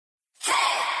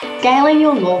Scaling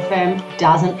your law firm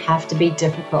doesn't have to be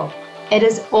difficult. It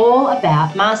is all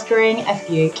about mastering a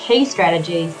few key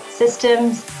strategies,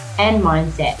 systems, and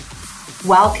mindset.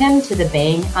 Welcome to the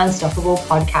Being Unstoppable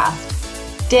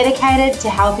podcast, dedicated to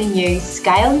helping you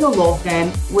scale your law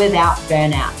firm without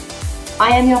burnout. I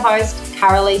am your host,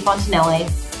 Carolee Fontanelli,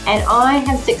 and I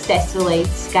have successfully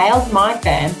scaled my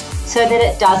firm so that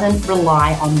it doesn't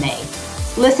rely on me.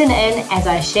 Listen in as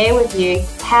I share with you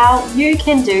how you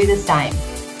can do the same.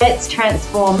 Let's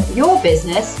transform your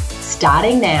business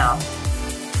starting now.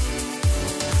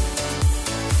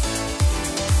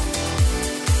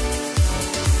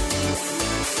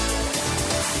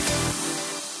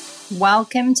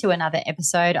 Welcome to another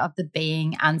episode of the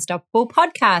Being Unstoppable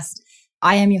podcast.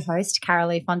 I am your host,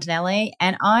 Carolee Fontanelli,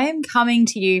 and I am coming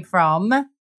to you from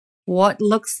what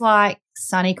looks like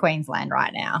sunny Queensland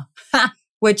right now,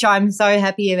 which I'm so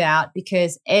happy about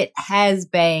because it has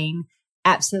been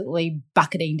absolutely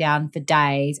bucketing down for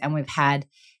days, and we've had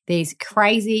these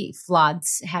crazy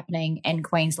floods happening in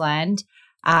Queensland.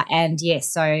 And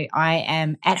yes, so I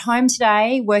am at home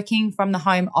today working from the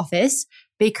home office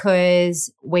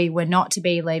because we were not to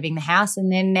be leaving the house.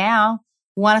 And then now,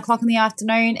 1 o'clock in the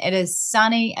afternoon, it is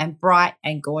sunny and bright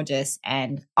and gorgeous.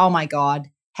 And oh my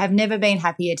God, have never been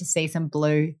happier to see some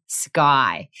blue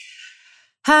sky.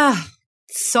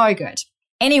 So good.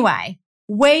 Anyway,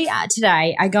 we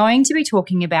today are going to be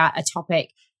talking about a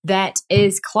topic that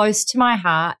is close to my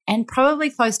heart and probably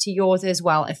close to yours as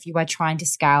well if you are trying to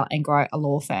scale and grow a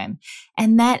law firm,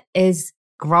 and that is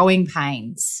growing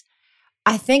pains.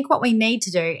 I think what we need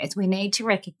to do is we need to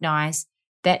recognize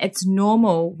that it's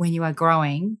normal when you are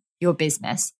growing your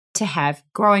business to have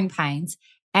growing pains.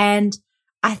 And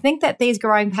I think that these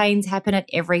growing pains happen at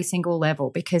every single level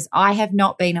because I have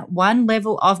not been at one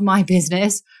level of my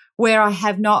business where I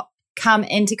have not come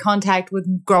into contact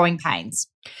with growing pains.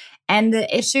 And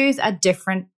the issues are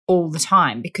different all the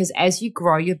time because as you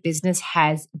grow, your business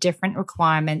has different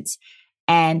requirements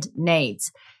and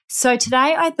needs. So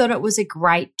today I thought it was a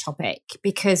great topic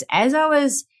because as I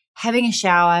was having a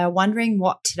shower, wondering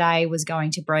what today was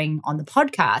going to bring on the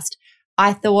podcast,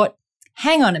 I thought,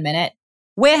 hang on a minute,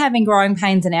 we're having growing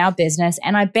pains in our business,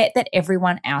 and I bet that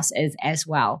everyone else is as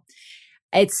well.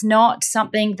 It's not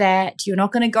something that you're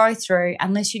not going to go through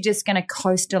unless you're just going to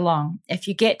coast along. If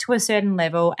you get to a certain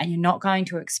level and you're not going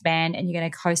to expand and you're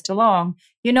going to coast along,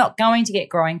 you're not going to get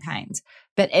growing pains.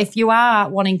 But if you are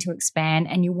wanting to expand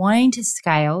and you're wanting to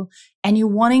scale and you're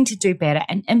wanting to do better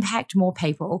and impact more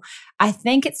people, I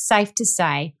think it's safe to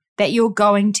say that you're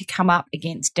going to come up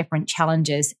against different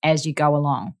challenges as you go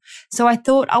along. So I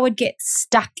thought I would get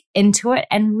stuck into it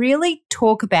and really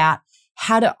talk about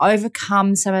how to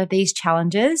overcome some of these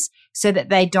challenges so that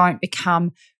they don't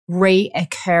become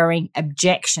reoccurring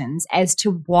objections as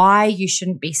to why you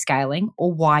shouldn't be scaling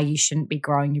or why you shouldn't be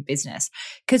growing your business.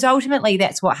 Because ultimately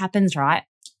that's what happens, right?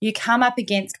 You come up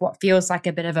against what feels like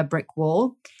a bit of a brick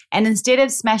wall, and instead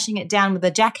of smashing it down with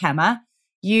a jackhammer,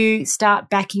 you start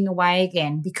backing away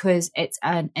again because it's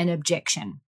an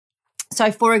objection.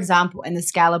 So for example, in the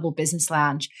Scalable Business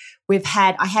Lounge,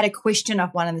 I had a question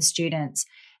of one of the students,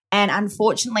 and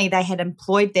unfortunately they had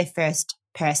employed their first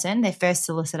person, their first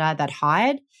solicitor they'd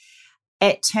hired.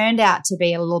 It turned out to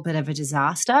be a little bit of a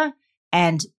disaster.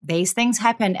 And these things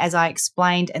happen, as I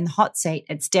explained in the hot seat.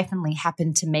 It's definitely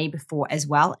happened to me before as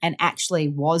well, and actually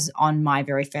was on my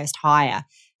very first hire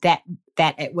that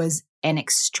it was an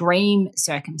extreme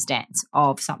circumstance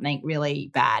of something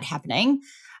really bad happening.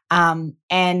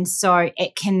 And so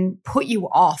it can put you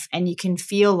off and you can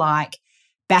feel like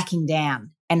backing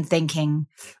down and thinking,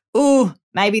 oh,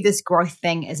 maybe this growth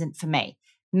thing isn't for me.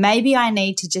 Maybe I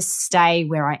need to just stay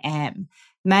where I am.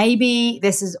 Maybe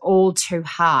this is all too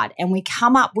hard. And we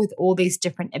come up with all these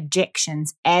different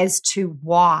objections as to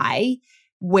why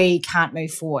we can't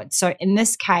move forward. So in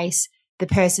this case, the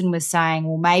person was saying,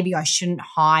 well, maybe I shouldn't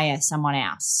hire someone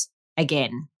else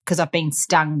again because I've been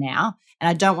stung now and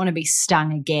I don't want to be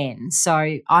stung again.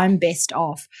 So I'm best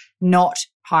off not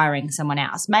hiring someone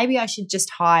else. Maybe I should just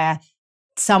hire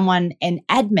someone in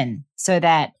admin so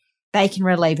that they can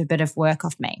relieve a bit of work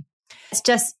off me. It's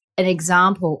just an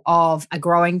example of a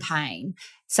growing pain,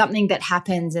 something that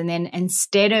happens, and then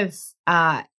instead of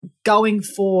going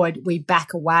forward, we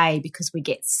back away because we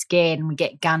get scared and we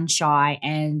get gun shy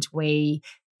and we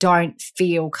don't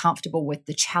feel comfortable with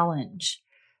the challenge.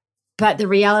 But the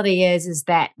reality is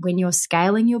that when you're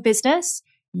scaling your business,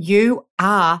 you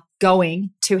are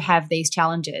going to have these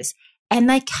challenges, and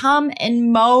they come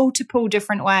in multiple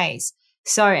different ways.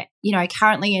 So,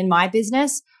 currently in my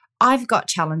business, I've got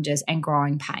challenges and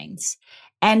growing pains,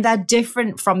 and they're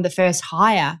different from the first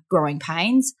hire growing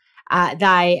pains.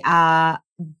 They are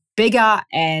bigger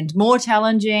and more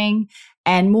challenging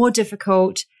and more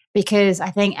difficult, because I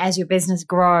think as your business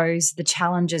grows, the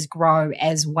challenges grow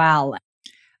as well.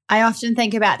 I often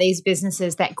think about these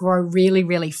businesses that grow really,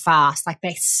 really fast, like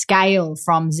they scale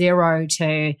from zero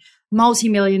to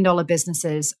multi-million-dollar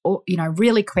businesses, or,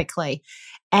 really quickly.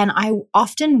 And I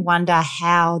often wonder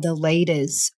how the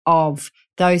leaders of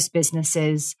those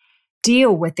businesses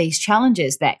deal with these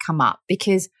challenges that come up,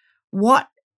 because what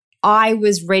I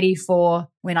was ready for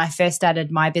when I first started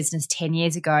my business 10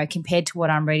 years ago compared to what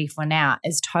I'm ready for now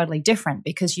is totally different,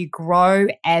 because you grow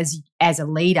as a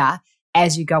leader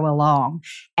as you go along,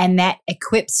 and that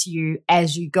equips you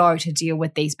as you go to deal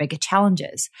with these bigger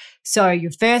challenges. So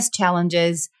your first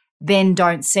challenges then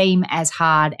don't seem as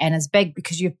hard and as big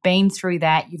because you've been through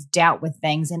that, you've dealt with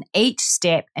things, and each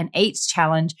step and each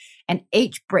challenge and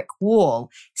each brick wall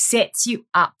sets you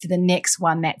up for the next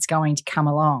one that's going to come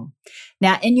along.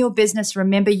 Now, in your business,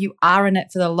 remember you are in it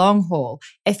for the long haul.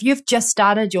 If you've just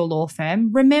started your law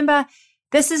firm, remember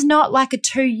this is not like a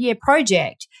 2-year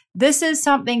project. This is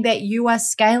something that you are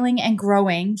scaling and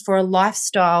growing for a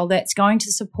lifestyle that's going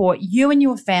to support you and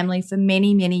your family for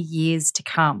many, many years to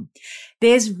come.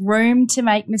 There's room to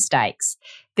make mistakes.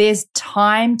 There's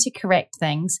time to correct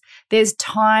things. There's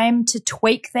time to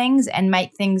tweak things and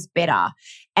make things better.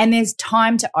 And there's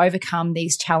time to overcome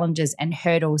these challenges and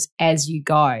hurdles as you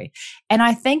go. And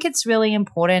I think it's really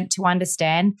important to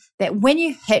understand that when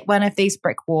you hit one of these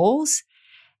brick walls,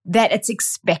 that it's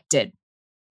expected.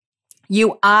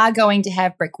 You are going to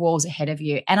have brick walls ahead of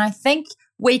you. And I think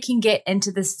we can get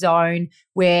into this zone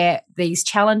where these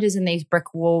challenges and these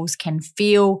brick walls can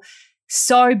feel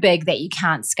so big that you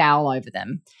can't scale over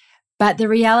them. But the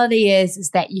reality is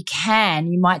that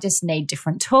you might just need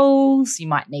different tools. You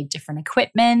might need different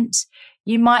equipment.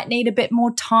 You might need a bit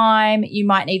more time. You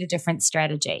might need a different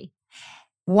strategy.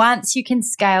 Once you can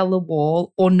scale the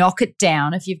wall or knock it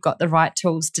down, if you've got the right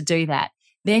tools to do that,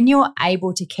 then you're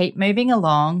able to keep moving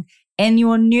along in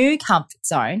your new comfort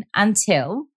zone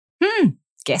until,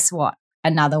 guess what?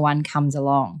 Another one comes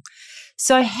along.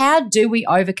 So how do we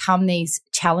overcome these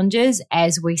challenges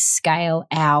as we scale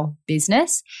our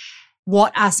business?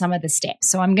 What are some of the steps?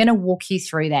 So I'm going to walk you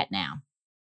through that now.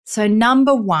 So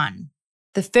number one,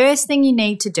 the first thing you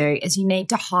need to do is you need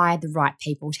to hire the right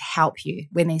people to help you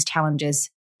when these challenges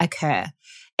occur.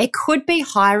 It could be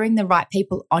hiring the right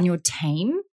people on your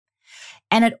team.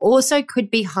 And it also could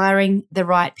be hiring the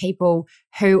right people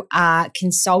who are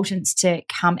consultants to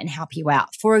come and help you out.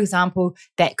 For example,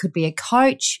 that could be a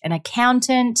coach, an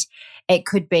accountant. It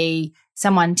could be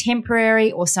someone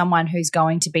temporary or someone who's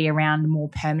going to be around more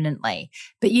permanently.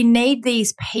 But you need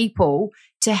these people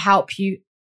to help you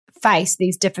face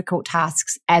these difficult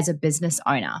tasks as a business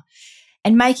owner.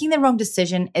 And making the wrong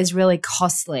decision is really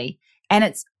costly. And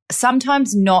it's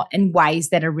sometimes not in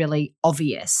ways that are really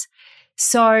obvious.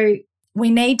 So we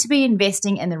need to be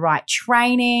investing in the right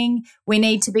training. We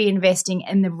need to be investing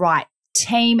in the right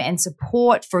team and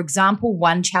support. For example,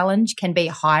 one challenge can be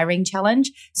a hiring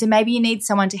challenge. So maybe you need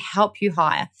someone to help you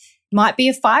hire. Might be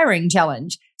a firing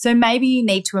challenge. So maybe you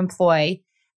need to employ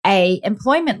an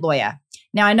employment lawyer.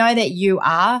 Now, I know that you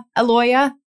are a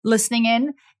lawyer listening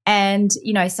in, and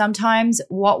sometimes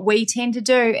what we tend to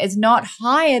do is not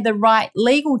hire the right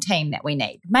legal team that we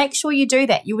need. Make sure you do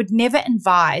that. You would never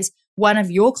advise one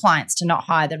of your clients to not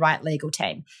hire the right legal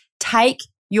team. Take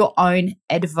your own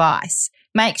advice.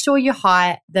 Make sure you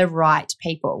hire the right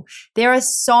people. There are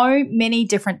so many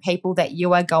different people that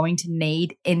you are going to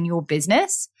need in your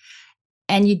business,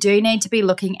 and you do need to be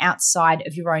looking outside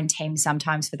of your own team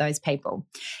sometimes for those people.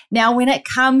 Now, when it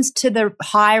comes to the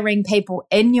hiring people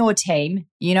in your team,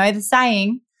 you know the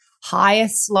saying, hire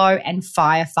slow and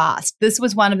fire fast. This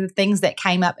was one of the things that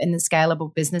came up in the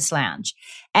Scalable Business Lounge.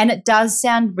 And it does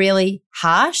sound really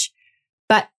harsh,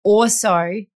 but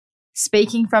also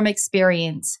speaking from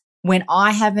experience, when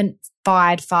I haven't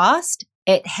fired fast,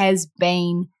 it has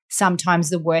been sometimes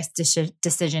the worst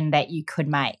decision that you could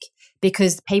make,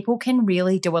 because people can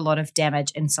really do a lot of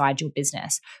damage inside your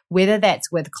business, whether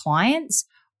that's with clients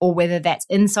or whether that's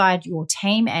inside your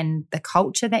team and the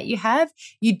culture that you have.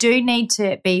 You do need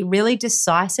to be really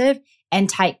decisive and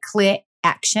take clear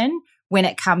action when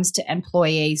it comes to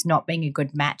employees not being a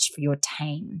good match for your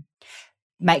team.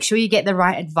 Make sure you get the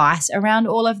right advice around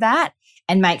all of that,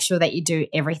 and make sure that you do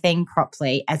everything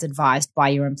properly as advised by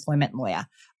your employment lawyer.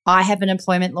 I have an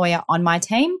employment lawyer on my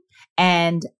team,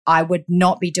 and I would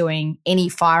not be doing any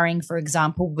firing, for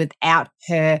example, without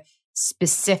her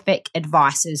specific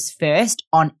advices first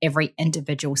on every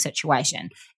individual situation.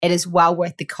 It is well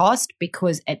worth the cost,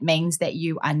 because it means that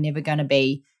you are never going to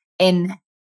be in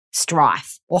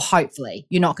strife, or hopefully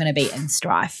you're not going to be in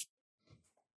strife.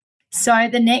 So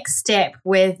the next step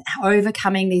with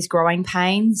overcoming these growing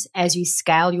pains as you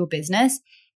scale your business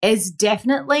is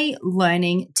definitely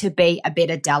learning to be a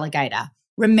better delegator.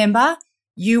 Remember,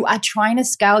 you are trying to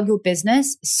scale your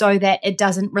business so that it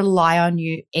doesn't rely on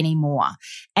you anymore.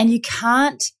 And you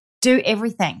can't do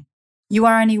everything. You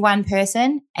are only one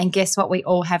person, and guess what we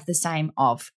all have the same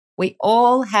of? We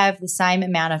all have the same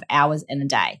amount of hours in a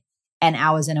day, and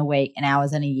hours in a week, and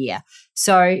hours in a year.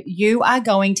 So you are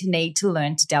going to need to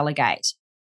learn to delegate.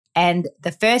 And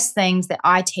the first things that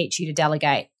I teach you to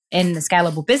delegate in the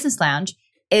Scalable Business Lounge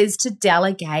is to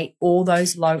delegate all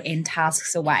those low-end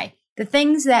tasks away. The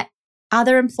things that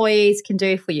other employees can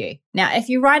do for you. Now, if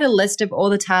you write a list of all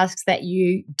the tasks that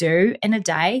you do in a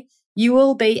day, you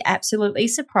will be absolutely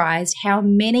surprised how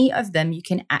many of them you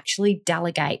can actually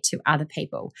delegate to other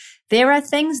people. There are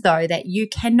things, though, that you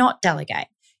cannot delegate.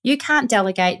 You can't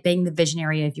delegate being the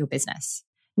visionary of your business.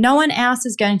 No one else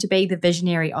is going to be the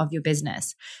visionary of your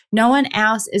business. No one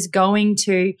else is going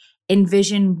to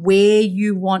envision where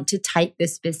you want to take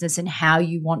this business and how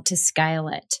you want to scale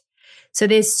it. So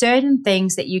there's certain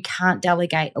things that you can't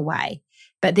delegate away,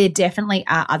 but there definitely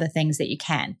are other things that you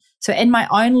can. So in my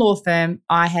own law firm,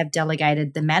 I have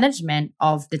delegated the management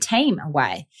of the team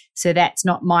away. So that's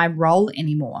not my role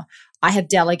anymore. I have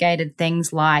delegated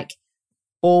things like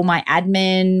all my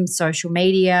admin, social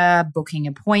media, booking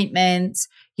appointments,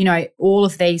 all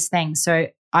of these things. So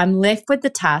I'm left with the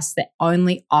tasks that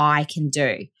only I can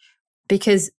do,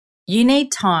 because you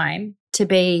need time to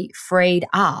be freed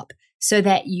up so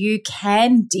that you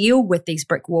can deal with these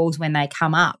brick walls when they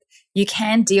come up. You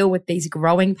can deal with these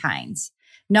growing pains.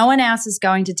 No one else is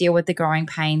going to deal with the growing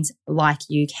pains like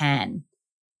you can.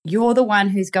 You're the one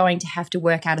who's going to have to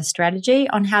work out a strategy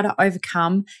on how to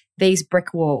overcome these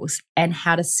brick walls and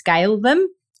how to scale them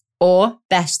or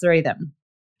bash through them.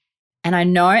 And I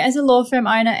know as a law firm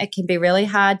owner, it can be really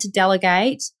hard to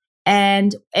delegate,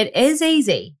 and it is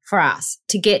easy for us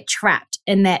to get trapped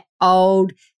in that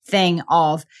old thing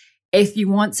of, if you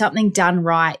want something done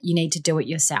right, you need to do it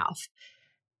yourself.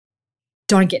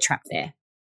 Don't get trapped there.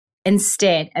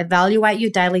 Instead, evaluate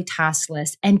your daily task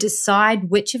list and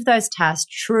decide which of those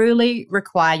tasks truly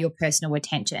require your personal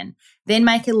attention. Then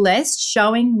make a list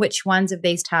showing which ones of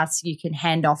these tasks you can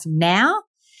hand off now,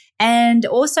 and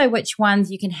also which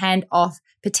ones you can hand off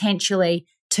potentially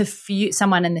to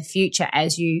someone in the future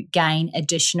as you gain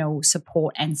additional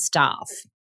support and staff.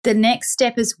 The next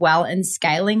step as well in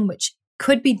scaling, which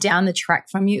could be down the track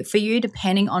for you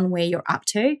depending on where you're up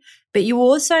to, but you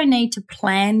also need to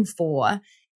plan for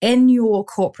in your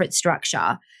corporate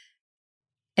structure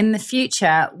in the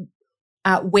future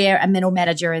where a middle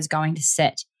manager is going to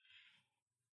sit.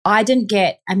 I didn't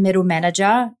get a middle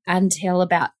manager until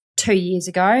about 2 years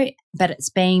ago, but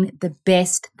it's been the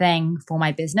best thing for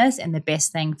my business and the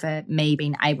best thing for me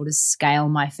being able to scale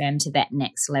my firm to that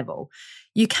next level.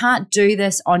 You can't do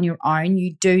this on your own.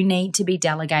 You do need to be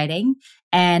delegating,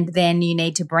 and then you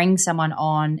need to bring someone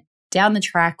on down the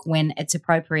track when it's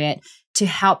appropriate to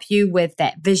help you with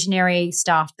that visionary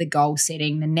stuff, the goal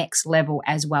setting, the next level,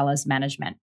 as well as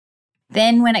management.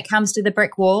 Then when it comes to the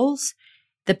brick walls,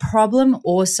 the problem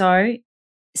also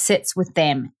sits with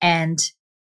them, and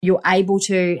you're able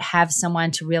to have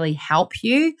someone to really help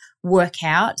you work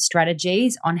out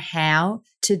strategies on how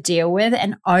to deal with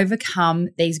and overcome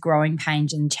these growing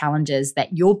pains and challenges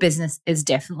that your business is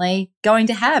definitely going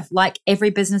to have, like every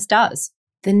business does.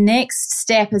 The next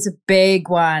step is a big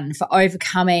one for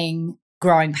overcoming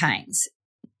growing pains.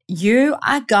 You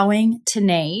are going to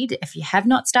need, if you have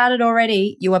not started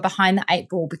already, you are behind the 8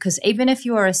 ball, because even if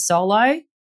you are a solo,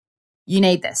 you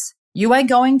need this. You are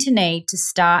going to need to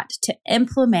start to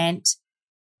implement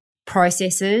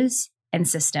processes and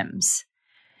systems.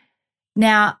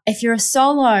 Now, if you're a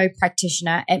solo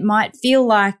practitioner, it might feel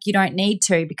like you don't need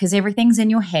to because everything's in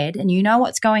your head and you know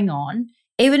what's going on.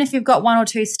 Even if you've got 1 or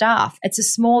 2 staff, it's a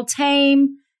small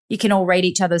team. You can all read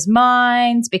each other's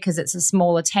minds because it's a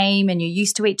smaller team and you're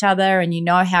used to each other and you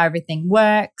know how everything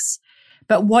works.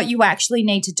 But what you actually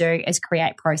need to do is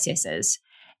create processes.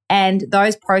 And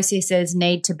those processes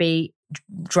need to be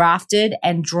drafted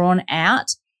and drawn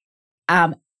out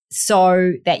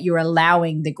so that you're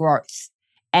allowing the growth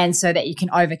and so that you can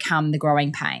overcome the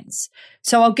growing pains.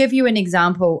 So I'll give you an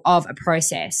example of a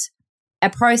process. A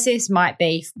process might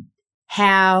be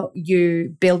how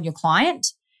you bill your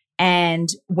client, and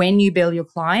when you bill your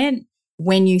client,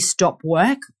 when you stop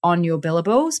work on your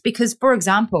billables. Because, for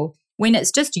example, when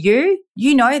it's just you,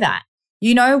 you know that.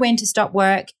 You know when to stop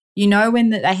work. You know when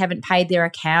that they haven't paid their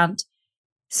account.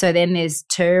 So then there's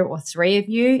 2 or 3 of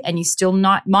you, and you still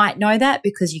might know that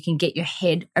because you can get your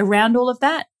head around all of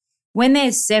that. When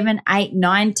there's 7, 8,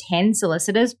 9, 10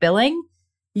 solicitors billing,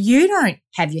 you don't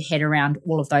have your head around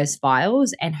all of those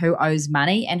files and who owes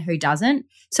money and who doesn't.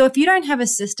 So if you don't have a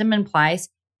system in place,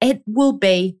 it will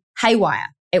be haywire.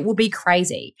 It will be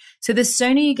crazy. So the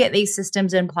sooner you get these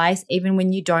systems in place, even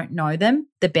when you don't know them,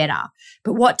 the better.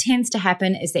 But what tends to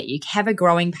happen is that you have a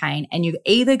growing pain and you're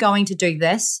either going to do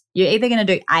this, you're either going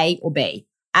to do A or B.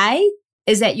 A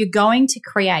is that you're going to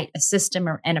create a system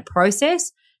and a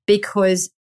process because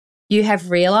you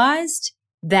have realized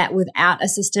that without a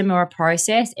system or a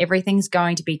process, everything's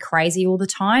going to be crazy all the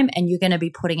time and you're going to be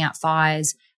putting out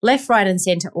fires left, right, and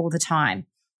center all the time.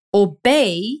 Or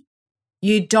B,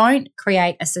 you don't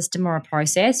create a system or a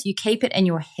process. You keep it in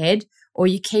your head or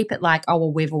you keep it like, oh,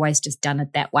 well, we've always just done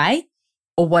it that way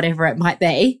or whatever it might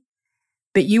be.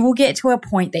 But you will get to a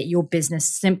point that your business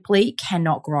simply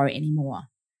cannot grow anymore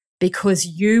because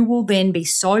you will then be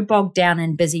so bogged down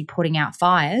and busy putting out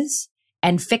fires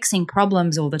and fixing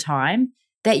problems all the time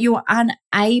that you're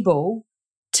unable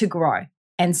to grow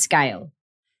and scale.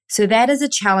 So that is a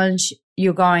challenge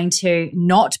you're going to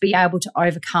not be able to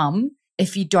overcome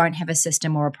if you don't have a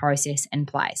system or a process in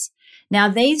place. Now,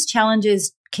 these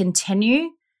challenges continue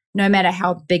no matter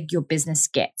how big your business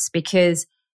gets because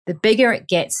the bigger it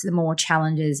gets, the more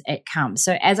challenges it comes.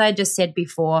 So as I just said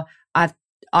before,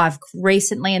 I've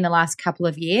recently in the last couple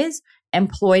of years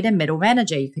employed a middle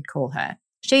manager, you could call her.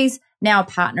 She's now a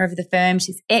partner of the firm.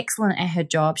 She's excellent at her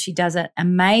job. She does an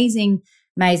amazing,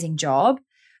 amazing job.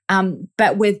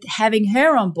 But with having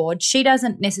her on board, she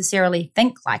doesn't necessarily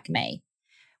think like me,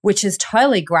 which is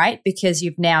totally great because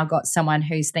you've now got someone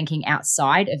who's thinking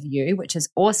outside of you, which is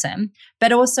awesome.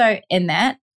 But also in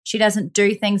that, she doesn't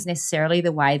do things necessarily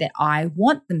the way that I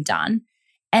want them done.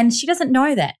 And she doesn't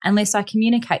know that unless I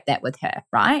communicate that with her,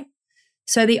 right?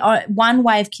 So the one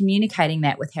way of communicating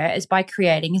that with her is by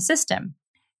creating a system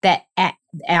that at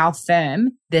our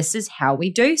firm, this is how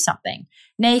we do something.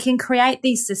 Now you can create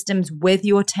these systems with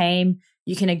your team.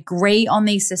 You can agree on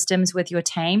these systems with your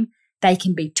team. They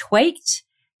can be tweaked,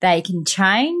 they can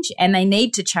change, and they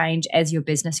need to change as your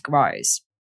business grows.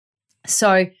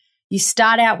 So you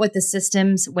start out with the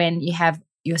systems when you have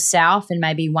yourself and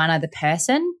maybe one other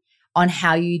person on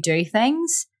how you do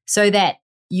things so that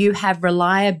you have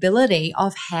reliability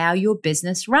of how your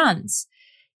business runs.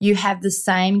 You have the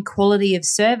same quality of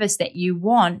service that you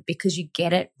want because you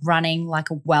get it running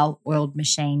like a well-oiled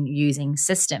machine using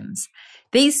systems.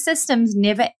 These systems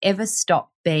never, ever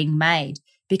stop being made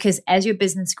because as your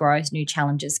business grows, new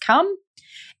challenges come.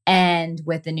 And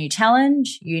with the new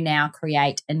challenge, you now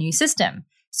create a new system.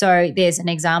 So there's an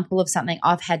example of something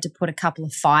I've had to put a couple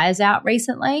of fires out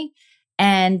recently,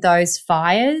 and those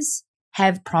fires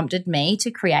have prompted me to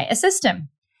create a system.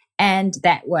 And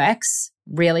that works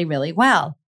really, really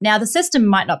well. Now, the system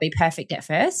might not be perfect at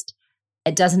first.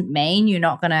 It doesn't mean you're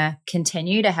not going to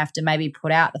continue to have to maybe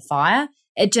put out the fire.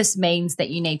 It just means that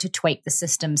you need to tweak the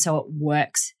system so it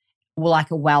works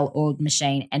like a well-oiled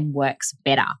machine and works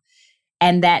better.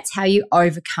 And that's how you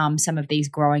overcome some of these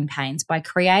growing pains, by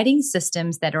creating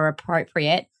systems that are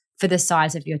appropriate for the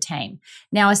size of your team.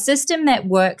 Now, a system that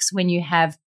works when you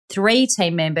have 3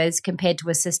 team members compared to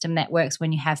a system that works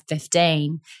when you have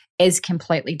 15 is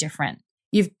completely different.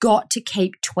 You've got to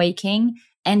keep tweaking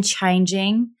and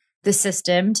changing the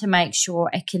system to make sure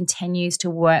it continues to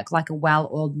work like a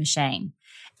well-oiled machine.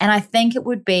 And I think it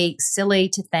would be silly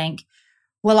to think,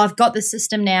 well, I've got the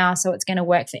system now, so it's going to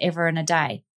work forever and a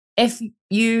day. If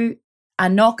you are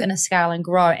not going to scale and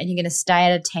grow and you're going to stay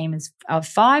at a team of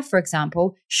 5, for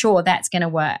example, sure, that's going to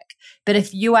work. But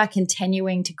if you are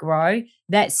continuing to grow,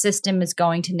 that system is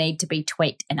going to need to be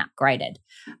tweaked and upgraded.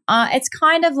 It's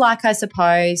kind of like, I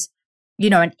suppose,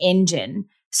 an engine.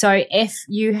 So if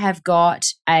you have got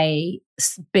a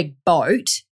big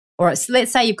boat, or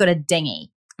let's say you've got a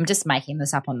dinghy. I'm just making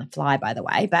this up on the fly, by the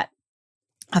way, but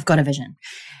I've got a vision.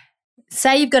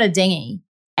 Say you've got a dinghy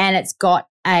and it's got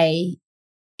a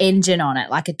engine on it,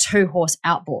 like a 2-horse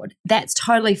outboard. That's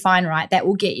totally fine, right? That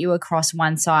will get you across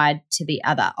one side to the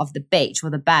other of the beach or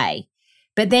the bay.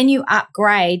 But then you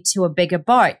upgrade to a bigger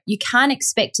boat. You can't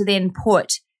expect to then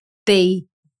put the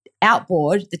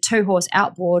outboard, the 2-horse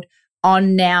outboard,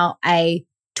 on now a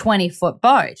 20-foot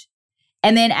boat.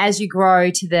 And then as you grow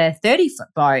to the 30-foot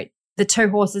boat, the 2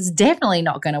 horses is definitely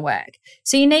not going to work.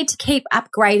 So you need to keep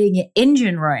upgrading your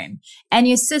engine room. And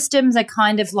your systems are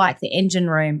kind of like the engine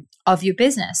room of your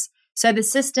business. So the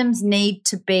systems need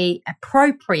to be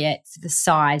appropriate for the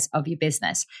size of your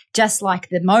business, just like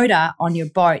the motor on your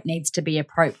boat needs to be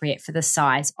appropriate for the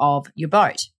size of your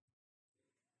boat.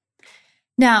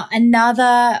 Now,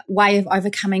 another way of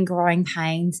overcoming growing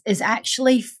pains is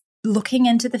actually looking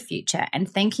into the future and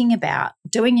thinking about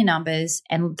doing your numbers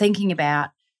and thinking about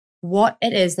what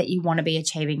it is that you want to be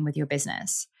achieving with your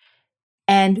business.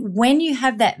 And when you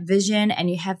have that vision and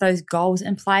you have those goals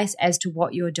in place as to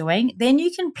what you're doing, then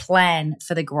you can plan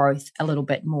for the growth a little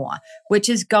bit more, which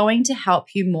is going to help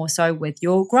you more so with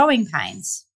your growing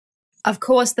pains. Of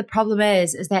course, the problem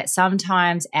is that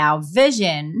sometimes our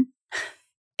vision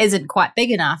isn't quite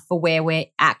big enough for where we're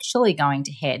actually going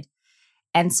to head.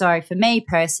 And so for me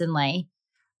personally,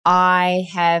 I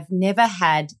have never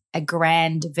had a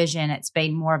grand vision. It's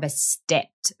been more of a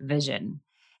stepped vision.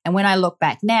 And when I look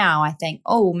back now, I think,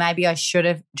 oh, maybe I should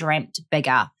have dreamt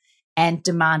bigger and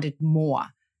demanded more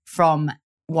from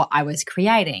what I was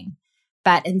creating.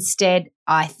 But instead,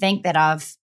 I think that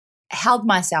I've held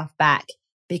myself back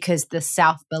because the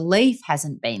self-belief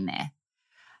hasn't been there.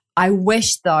 I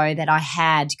wish, though, that I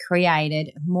had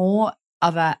created more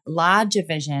of a larger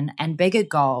vision and bigger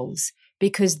goals,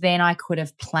 because then I could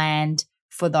have planned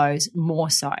for those more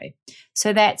so.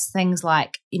 So that's things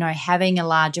like, having a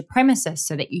larger premises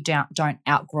so that you don't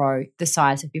outgrow the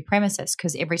size of your premises,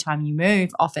 because every time you move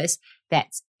office,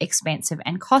 that's expensive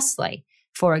and costly,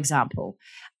 for example.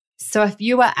 So if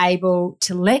you are able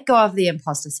to let go of the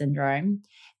imposter syndrome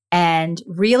and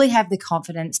really have the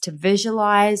confidence to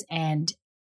visualize and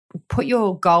put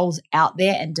your goals out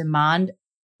there and demand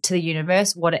to the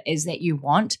universe what it is that you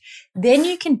want, then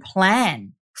you can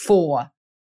plan for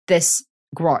this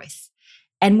growth.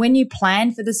 And when you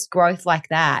plan for this growth like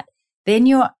that, then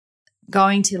you're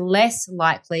going to less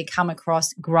likely come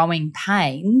across growing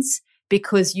pains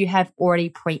because you have already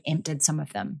preempted some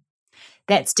of them.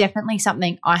 That's definitely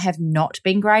something I have not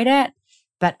been great at,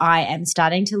 but I am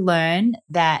starting to learn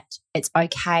that it's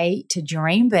okay to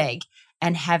dream big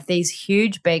and have these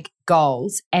huge, big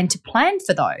goals and to plan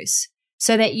for those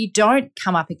so that you don't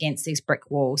come up against these brick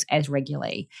walls as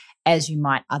regularly as you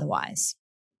might otherwise.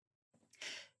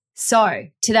 So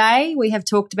today we have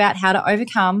talked about how to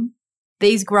overcome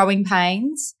these growing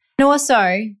pains and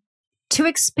also to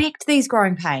expect these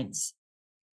growing pains.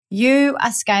 You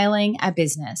are scaling a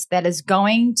business that is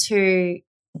going to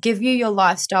give you your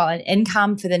lifestyle and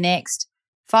income for the next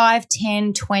 5,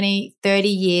 10, 20, 30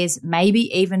 years, maybe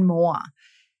even more.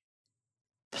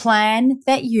 Plan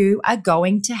that you are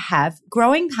going to have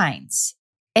growing pains.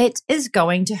 It is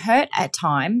going to hurt at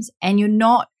times, and you're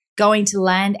not going to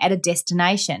land at a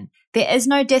destination. There is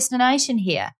no destination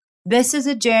here. This is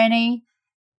a journey.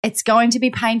 It's going to be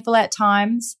painful at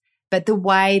times, but the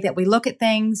way that we look at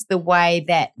things, the way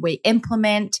that we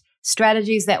implement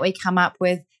strategies that we come up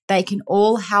with, they can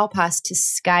all help us to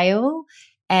scale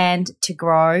and to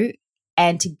grow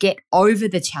and to get over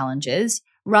the challenges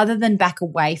rather than back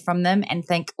away from them and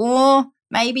think, oh,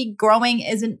 maybe growing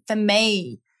isn't for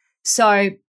me.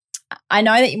 So I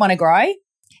know that you want to grow.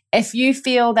 If you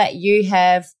feel that you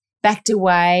have backed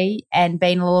away and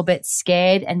been a little bit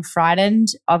scared and frightened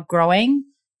of growing,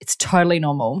 it's totally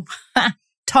normal.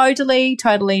 Totally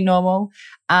normal.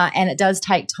 And it does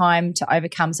take time to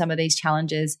overcome some of these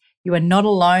challenges. You are not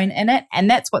alone in it. And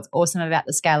that's what's awesome about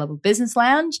the Scalable Business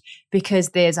Lounge, because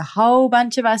there's a whole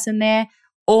bunch of us in there,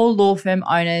 all law firm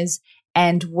owners,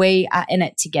 and we are in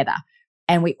it together.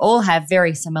 And we all have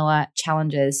very similar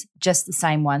challenges, just the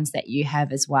same ones that you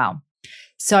have as well.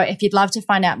 So if you'd love to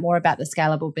find out more about the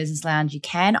Scalable Business Lounge, you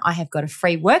can. I have got a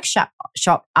free workshop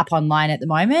up online at the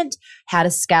moment, how to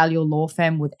scale your law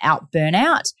firm without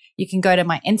burnout. You can go to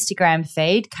my Instagram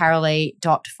feed,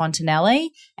 carolee.fontanelli,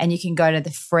 and you can go to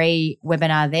the free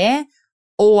webinar there.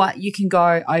 Or you can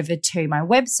go over to my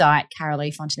website,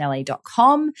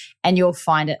 caroleefontanelli.com, and you'll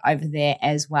find it over there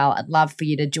as well. I'd love for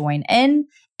you to join in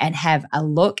and have a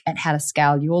look at how to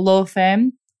scale your law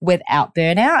firm without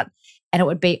burnout. And it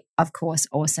would be, of course,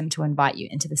 awesome to invite you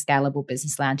into the Scalable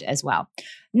Business Lounge as well.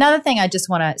 Another thing I just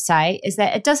want to say is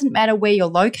that it doesn't matter where you're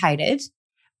located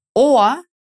or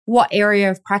what area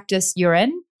of practice you're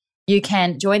in. You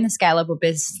can join the Scalable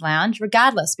Business Lounge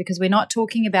regardless, because we're not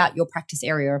talking about your practice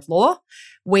area of law.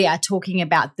 We are talking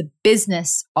about the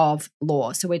business of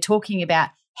law. So we're talking about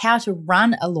how to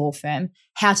run a law firm,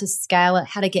 how to scale it,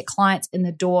 how to get clients in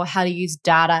the door, how to use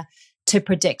data to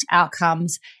predict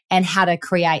outcomes, and how to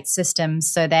create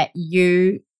systems so that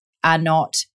you are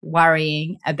not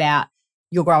worrying about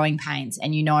your growing pains,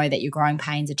 and you know that your growing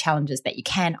pains are challenges that you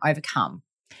can overcome.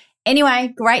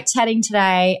 Anyway, great chatting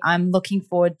today. I'm looking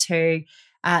forward to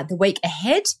the week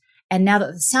ahead. And now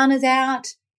that the sun is out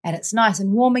and it's nice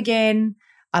and warm again,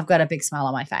 I've got a big smile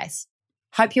on my face.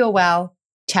 Hope you're well.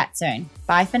 Chat soon.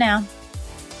 Bye for now.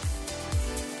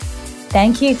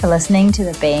 Thank you for listening to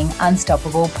the Being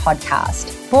Unstoppable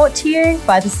podcast, brought to you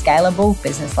by the Scalable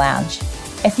Business Lounge.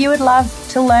 If you would love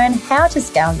to learn how to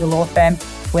scale your law firm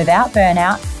without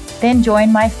burnout, then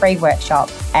join my free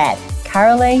workshop at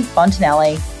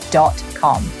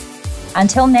caroleefontanelli.com.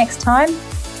 Until next time,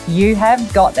 you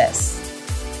have got this.